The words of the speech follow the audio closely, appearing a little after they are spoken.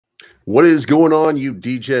What is going on, you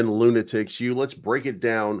degen lunatics? Let's break it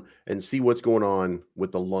down and see what's going on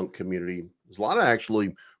with the Lunc community. There's a lot of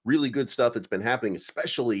actually really good stuff that's been happening,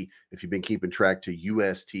 especially if you've been keeping track to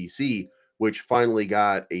USTC, which finally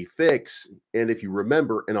got a fix. And if you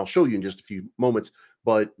remember, and I'll show you in just a few moments,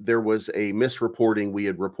 but there was a misreporting. We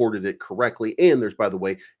had reported it correctly. And there's, by the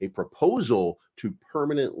way, a proposal to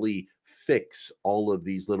permanently fix all of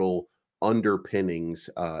these little underpinnings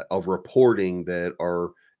of reporting that are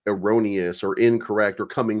erroneous or incorrect or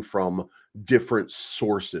coming from different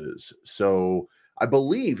sources. So I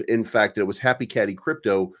believe, in fact, that it was Happy Caddy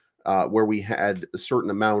Crypto where we had a certain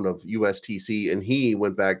amount of USTC, and he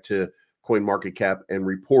went back to CoinMarketCap and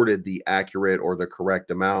reported the accurate or the correct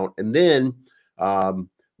amount. And then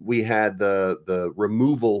we had the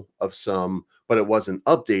removal of some, but it wasn't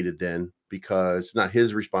updated then because it's not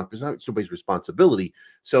his responsibility, it's nobody's responsibility.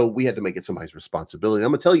 So we had to make it somebody's responsibility.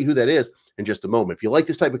 I'm gonna tell you who that is in just a moment. If you like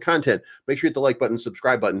this type of content, make sure you hit the like button,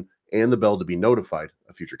 subscribe button, and the bell to be notified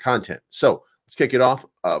of future content. So let's kick it off.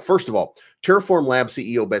 First of all, Terraform Labs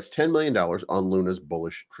CEO bets $10 million on Luna's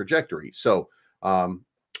bullish trajectory. So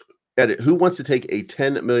edit, who wants to take a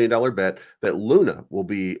 $10 million bet that Luna will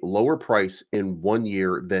be lower price in 1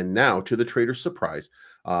 year than now? To the trader's surprise,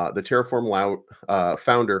 the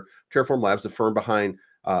founder, Terraform Labs, the firm behind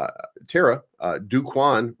Terra, Du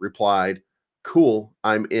Quan, replied, "Cool,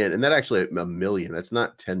 I'm in." And that actually a million. That's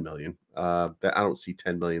not 10 million. That I don't see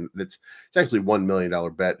 10 million. It's actually $1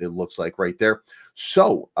 million bet. It looks like right there.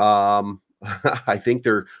 So I think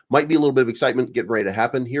there might be a little bit of excitement getting ready to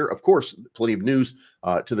happen here. Of course, plenty of news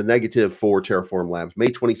to the negative for Terraform Labs. May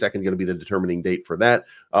 22nd is going to be the determining date for that.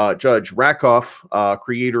 Judge Rakoff,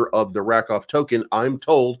 creator of the Rakoff token, I'm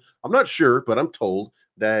told, I'm not sure, but I'm told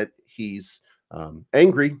that he's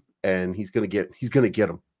angry and he's going to get him. He's going to get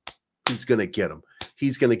him. He's going to get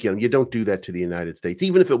him. You don't do that to the United States.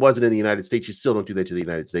 Even if it wasn't in the United States, you still don't do that to the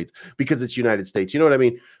United States because it's United States. You know what I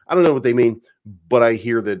mean? I don't know what they mean, but I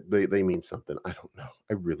hear that they mean something. I don't know.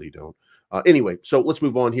 I really don't. Anyway, so let's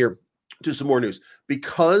move on here to some more news.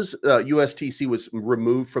 Because USTC was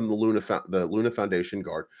removed from the Luna Foundation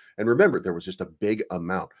guard, and remember, there was just a big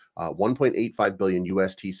amount, 1.85 billion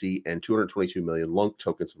USTC and 222 million Lunc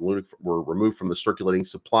tokens of Luna were removed from the circulating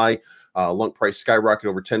supply. Lunc price skyrocketed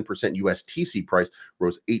over 10%. USTC price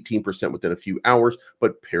rose 18% within a few hours,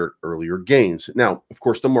 but paired earlier gains. Now, of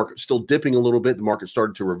course, the market's still dipping a little bit. The market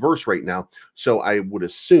started to reverse right now. So I would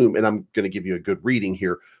assume, and I'm going to give you a good reading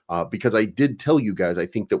here, because I did tell you guys, I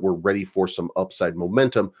think that we're ready for some upside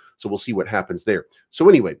momentum. So we'll see what happens there. So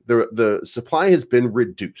anyway, the supply has been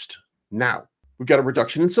reduced. Now we've got a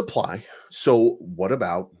reduction in supply. So what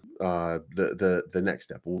about the next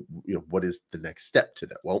step? Well, what is the next step to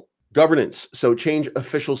that? Well, governance. So change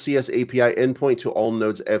official CS API endpoint to all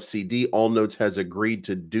nodes FCD. All nodes has agreed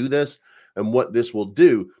to do this. And what this will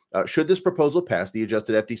do, should this proposal pass, the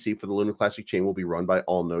adjusted FTC for the Luna Classic chain will be run by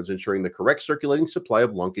all nodes, ensuring the correct circulating supply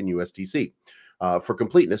of Lunc and USTC. For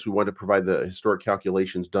completeness, we want to provide the historic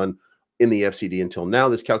calculations done in the FCD until now.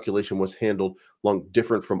 This calculation was handled Lunc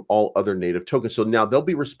different from all other native tokens. So now they'll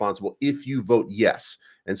be responsible if you vote yes.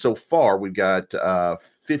 And so far, we've got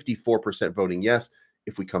 54% voting yes.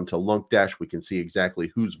 If we come to Lunc Dash, we can see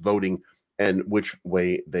exactly who's voting and which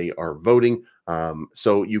way they are voting.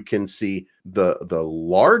 So you can see the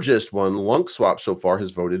largest one, Lunc Swap, so far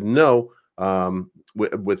has voted no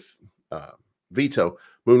with veto.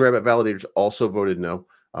 Moonrabbit Validators also voted no.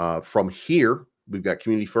 From here, we've got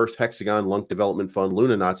Community First, Hexagon, Lunc Development Fund,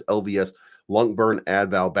 Lunanauts, LVS, Lunc Burn,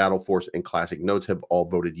 AdVal, Battle Force, and Classic Nodes have all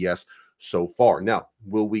voted yes so far. Now,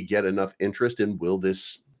 will we get enough interest, and will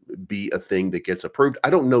this be a thing that gets approved? I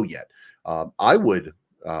don't know yet. I would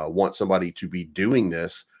want somebody to be doing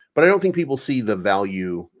this, but I don't think people see the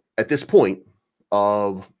value at this point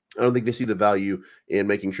of, I don't think they see the value in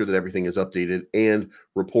making sure that everything is updated and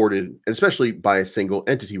reported, and especially by a single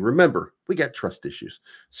entity. Remember, we got trust issues.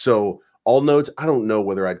 So all nodes, I don't know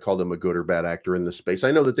whether I'd call them a good or bad actor in this space.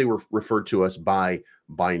 I know that they were referred to us by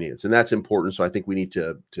Binance, and that's important. So I think we need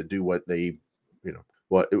to do what they,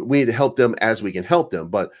 we need to help them as we can help them.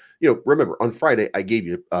 But, remember, on Friday, I gave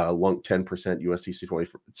you Lunc 10% USDC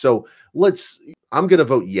 20. So I'm going to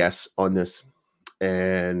vote yes on this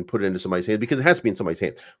and put it into somebody's hands, because it has to be in somebody's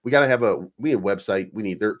hands. We got to have a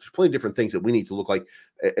website. There's plenty of different things that we need to look like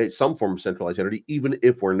some form of centralized entity, even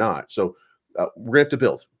if we're not. So we're going to have to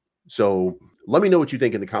build. So let me know what you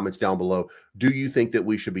think in the comments down below. Do you think that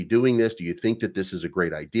we should be doing this? Do you think that this is a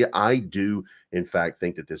great idea? I do, in fact,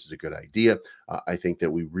 think that this is a good idea. I think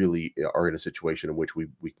that we really are in a situation in which we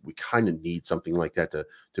kind of need something like that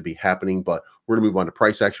to be happening. But we're going to move on to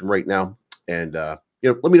price action right now. And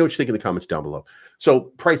let me know what you think in the comments down below. So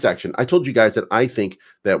price action, I told you guys that I think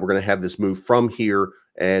that we're going to have this move from here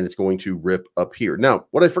and it's going to rip up here. Now,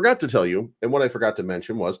 what I forgot to tell you and what I forgot to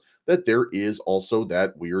mention was that there is also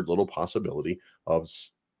that weird little possibility of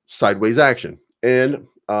sideways action. And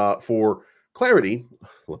for clarity,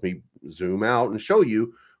 let me zoom out and show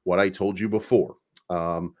you what I told you before.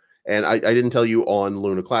 And I didn't tell you on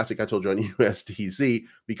Luna Classic. I told you on USDC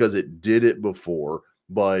because it did it before.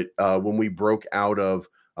 But when we broke out of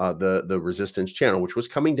the resistance channel, which was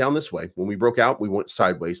coming down this way, when we broke out, we went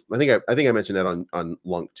sideways. I think I mentioned that on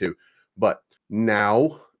Lunc too. But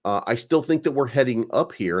now I still think that we're heading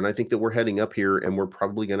up here, and I think that we're heading up here, and we're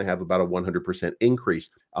probably going to have about a 100% increase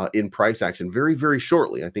in price action very, very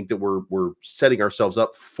shortly. I think that we're setting ourselves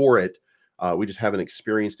up for it. We just haven't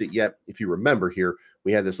experienced it yet. If you remember here,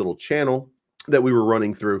 we had this little channel that we were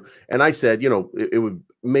running through, and I said, it would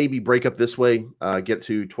maybe break up this way, get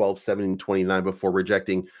to 12.729 before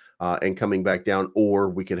rejecting and coming back down, or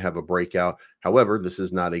we could have a breakout. However, this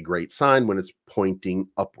is not a great sign when it's pointing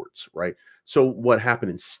upwards, right? So what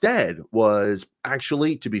happened instead was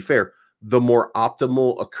actually, to be fair, the more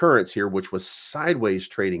optimal occurrence here, which was sideways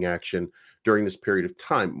trading action during this period of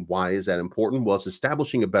time. Why is that important? Well, it's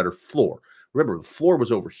establishing a better floor. Remember, the floor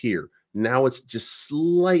was over here. Now it's just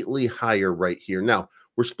slightly higher right here. Now,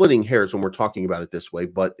 we're splitting hairs when we're talking about it this way,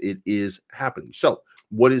 but it is happening. So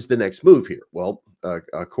what is the next move here? Well,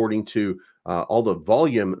 according to all the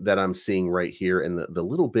volume that I'm seeing right here and the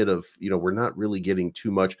little bit of, we're not really getting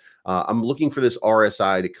too much. I'm looking for this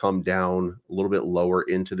RSI to come down a little bit lower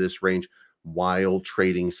into this range while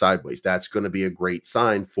trading sideways. That's going to be a great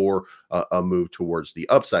sign for a move towards the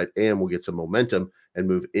upside, and we'll get some momentum and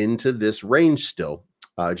move into this range still.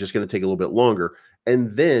 Just going to take a little bit longer.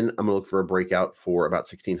 And then I'm going to look for a breakout for about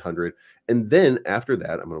 1600. And then after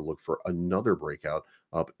that, I'm going to look for another breakout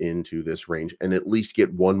up into this range and at least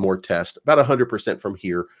get one more test, about 100% from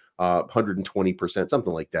here, 120%,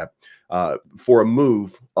 something like that, for a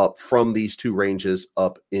move up from these two ranges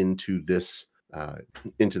up into this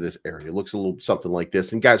area. It looks a little something like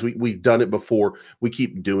this. And guys, we've done it before. We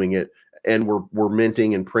keep doing it. And we're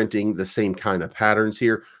minting and printing the same kind of patterns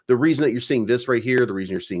here. The reason that you're seeing this right here, the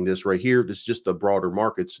reason you're seeing this right here, this is just the broader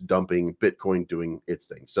markets dumping, Bitcoin doing its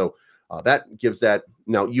thing. So that gives that.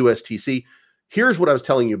 Now USTC, here's what I was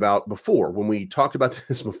telling you about before when we talked about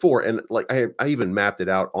this before, and like I even mapped it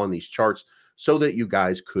out on these charts so that you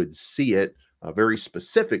guys could see it very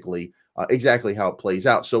specifically, exactly how it plays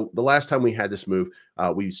out. So the last time we had this move,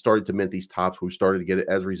 we started to mint these tops. We started to get it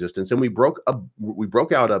as resistance, and we broke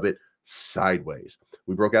out of it sideways.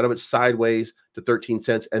 We broke out of it sideways to 13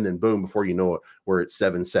 cents, and then boom, before you know it, we're at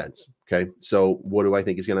 7 cents. Okay, so what do I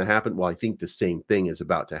think is going to happen? Well, I think the same thing is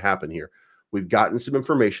about to happen here. We've gotten some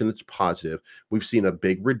information that's positive. We've seen a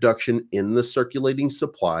big reduction in the circulating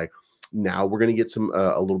supply. Now we're going to get some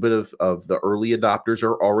a little bit of the early adopters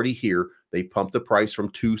are already here. They pumped the price from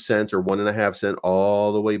 2 cents or 1.5 cents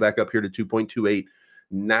all the way back up here to 2.28.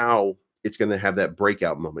 Now it's going to have that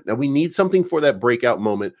breakout moment. Now we need something for that breakout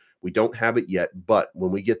moment. We don't have it yet, but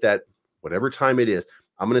when we get that, whatever time it is,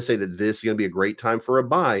 I'm going to say that this is going to be a great time for a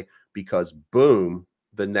buy because boom,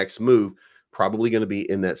 the next move probably going to be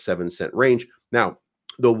in that 7 cent range. Now,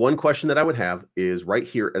 the one question that I would have is right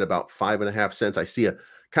here at about 5.5 cents. I see a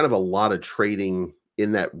kind of a lot of trading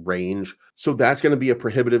in that range. So that's going to be a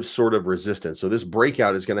prohibitive sort of resistance. So this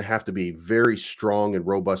breakout is going to have to be very strong and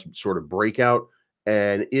robust sort of breakout.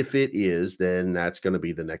 And if it is, then that's going to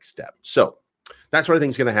be the next step. So that's what I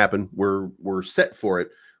think is going to happen. We're set for it.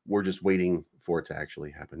 We're just waiting for it to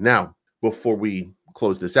actually happen. Now, before we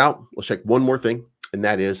close this out, let's check one more thing, and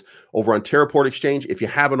that is over on Terraport Exchange. If you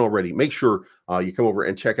haven't already, make sure you come over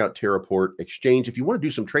and check out Terraport Exchange. If you want to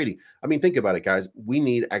do some trading, I mean, think about it, guys. We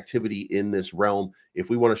need activity in this realm. If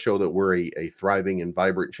we want to show that we're a thriving and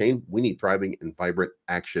vibrant chain, we need thriving and vibrant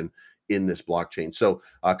action in this blockchain. So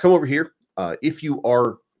come over here. If you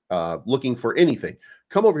are looking for anything,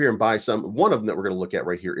 come over here and buy some. One of them that we're going to look at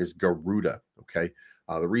right here is Garuda. Okay.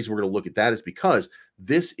 The reason we're going to look at that is because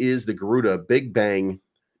this is the Garuda Big Bang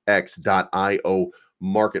X.io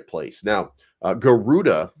marketplace. Now,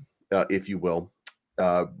 Garuda, if you will,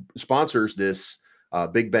 sponsors this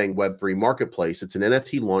Big Bang Web3 marketplace. It's an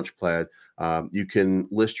NFT launch pad. You can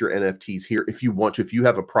list your NFTs here if you want to. If you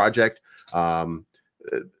have a project,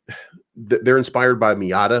 they're inspired by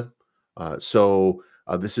Miata.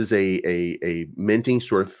 This is a minting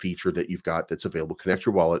sort of feature that you've got that's available. Connect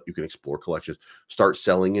your wallet. You can explore collections, start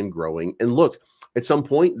selling and growing. And look, at some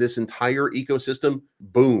point, this entire ecosystem,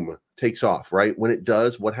 boom, takes off, right? When it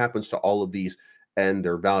does, what happens to all of these and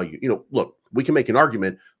their value? Look, we can make an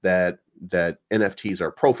argument that NFTs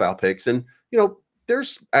are profile pics, and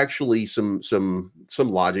there's actually some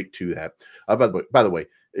logic to that. By the way,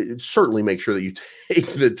 certainly make sure that you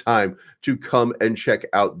take the time to come and check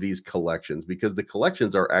out these collections, because the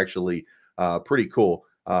collections are actually pretty cool.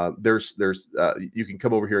 There's you can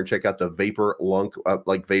come over here and check out the Vapor Lunc,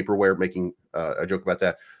 like vaporware, making a joke about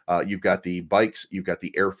that. You've got the bikes, you've got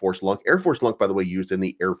the Air Force Lunc. Air Force Lunc, by the way, used in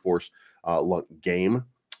the Air Force Lunc game,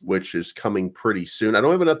 which is coming pretty soon. I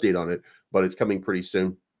don't have an update on it, but it's coming pretty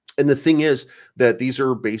soon. And the thing is that these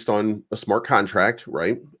are based on a smart contract,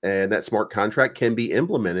 right? And that smart contract can be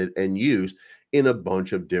implemented and used in a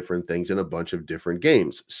bunch of different things in a bunch of different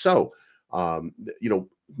games. So,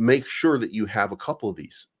 make sure that you have a couple of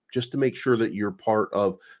these just to make sure that you're part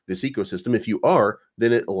of this ecosystem. If you are,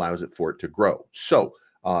 then it allows it for it to grow. So,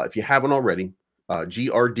 if you haven't already,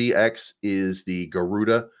 GRDX is the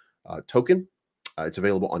Garuda token. It's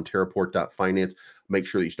available on Terraport.finance. Make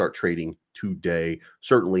sure that you start trading today.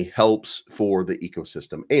 Certainly helps for the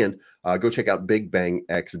ecosystem. And go check out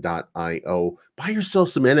bigbangx.io. Buy yourself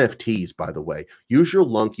some NFTs, by the way. Use your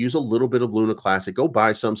Lunc, use a little bit of Luna Classic. Go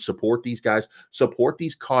buy some, support these guys, support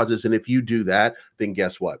these causes. And if you do that, then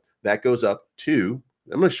guess what? That goes up to,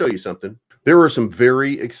 I'm going to show you something. There are some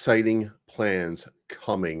very exciting plans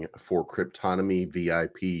coming for Cryptonomy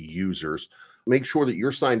VIP users. Make sure that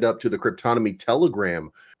you're signed up to the Cryptonomy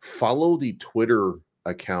Telegram. Follow the Twitter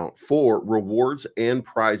account for rewards and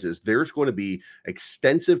prizes. There's going to be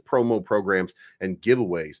extensive promo programs and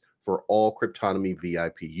giveaways for all Cryptonomy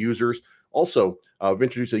VIP users. Also, I've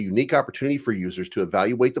introduced a unique opportunity for users to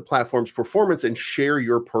evaluate the platform's performance and share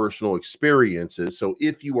your personal experiences. So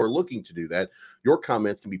if you are looking to do that, your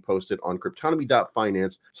comments can be posted on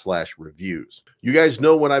Cryptonomy.finance/reviews. You guys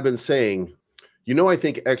know what I've been saying. I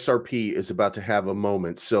think XRP is about to have a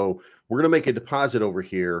moment. So we're going to make a deposit over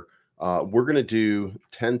here. We're going to do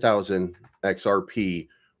 10,000 XRP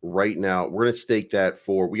right now. We're going to stake that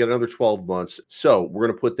we got another 12 months. So we're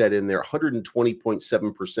going to put that in there,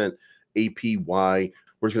 120.7% APY.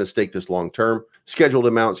 We're just going to stake this long term. Scheduled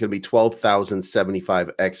amount is going to be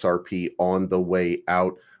 12,075 XRP on the way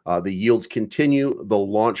out. The yields continue. The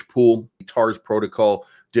Launchpool, TARS protocol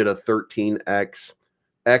did a 13x.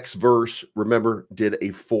 Xverse, remember, did a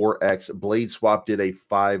 4x. Blade Swap did a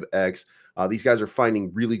 5x. These guys are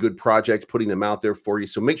finding really good projects, putting them out there for you.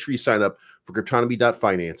 So make sure you sign up for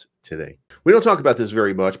Cryptonomy.finance today. We don't talk about this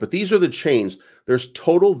very much, but these are the chains. There's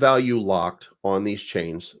total value locked on these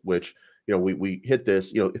chains, which, we hit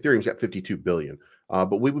this, Ethereum's got 52 billion.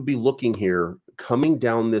 But we would be looking here, coming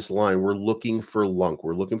down this line, we're looking for Lunc.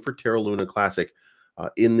 We're looking for Terra Luna Classic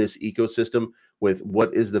in this ecosystem, with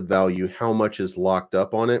what is the value, how much is locked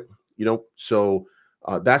up on it, so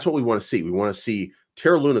that's what we want to see. We want to see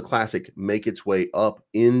Terra Luna Classic make its way up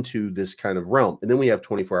into this kind of realm. And then we have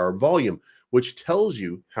 24-hour volume, which tells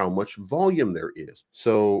you how much volume there is.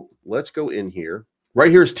 So let's go in here. Right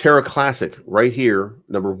here is Terra Classic, right here,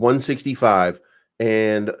 number 165,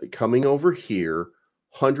 and coming over here,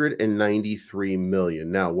 193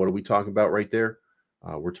 million. Now, what are we talking about right there?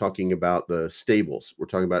 We're talking about the stables. We're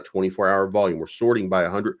talking about 24-hour volume. We're sorting by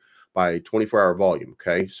 24-hour volume.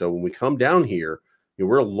 Okay. So when we come down here,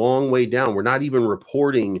 we're a long way down. We're not even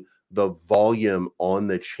reporting the volume on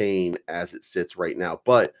the chain as it sits right now.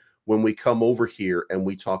 But when we come over here and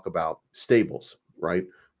we talk about stables, right?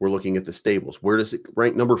 We're looking at the stables. Where does it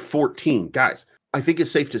rank? Number 14. Guys, I think it's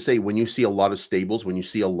safe to say when you see a lot of stables, when you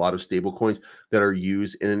see a lot of stable coins that are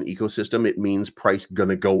used in an ecosystem, it means price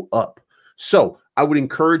gonna go up. So I would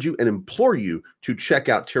encourage you and implore you to check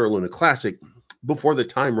out Terra Luna Classic before the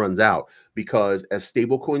time runs out, because as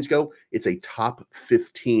stable coins go, it's a top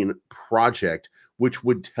 15 project, which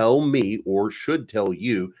would tell me, or should tell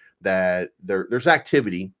you, that there's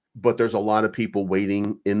activity, but there's a lot of people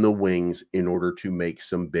waiting in the wings in order to make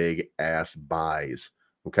some big ass buys.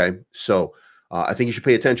 Okay. So I think you should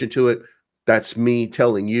pay attention to it. That's me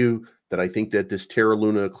telling you that I think that this Terra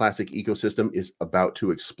Luna Classic ecosystem is about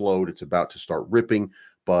to explode. It's about to start ripping,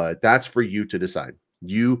 but that's for you to decide.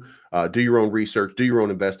 You do your own research, do your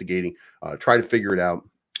own investigating, try to figure it out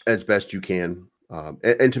as best you can.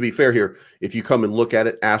 And to be fair here, if you come and look at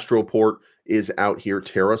it, Astroport is out here,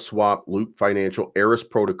 Terra Swap, Loop Financial, Eris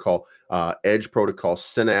Protocol, Edge Protocol,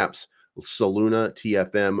 Synapse, Soluna,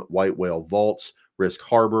 TFM, White Whale Vaults, Risk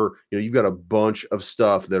Harbor. You've got a bunch of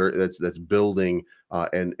stuff that's building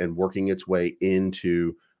and working its way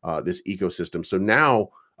into this ecosystem. So now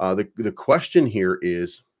the question here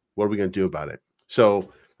is, what are we going to do about it? So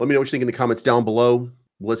let me know what you think in the comments down below.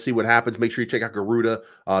 Let's see what happens. Make sure you check out Garuda.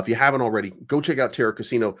 If you haven't already, go check out Terra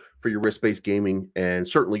Casino for your risk-based gaming, and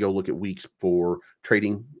certainly go look at Weeks for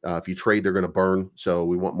trading. If you trade, they're going to burn. So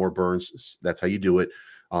we want more burns. That's how you do it.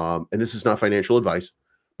 And this is not financial advice,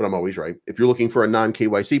 but I'm always right. If you're looking for a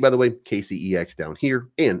non-KYC, by the way, KCEX down here.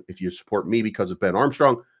 And if you support me because of Ben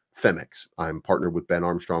Armstrong, Femex. I'm partnered with Ben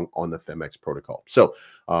Armstrong on the Femex protocol. So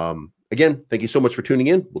again, thank you so much for tuning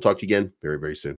in. We'll talk to you again very, very soon.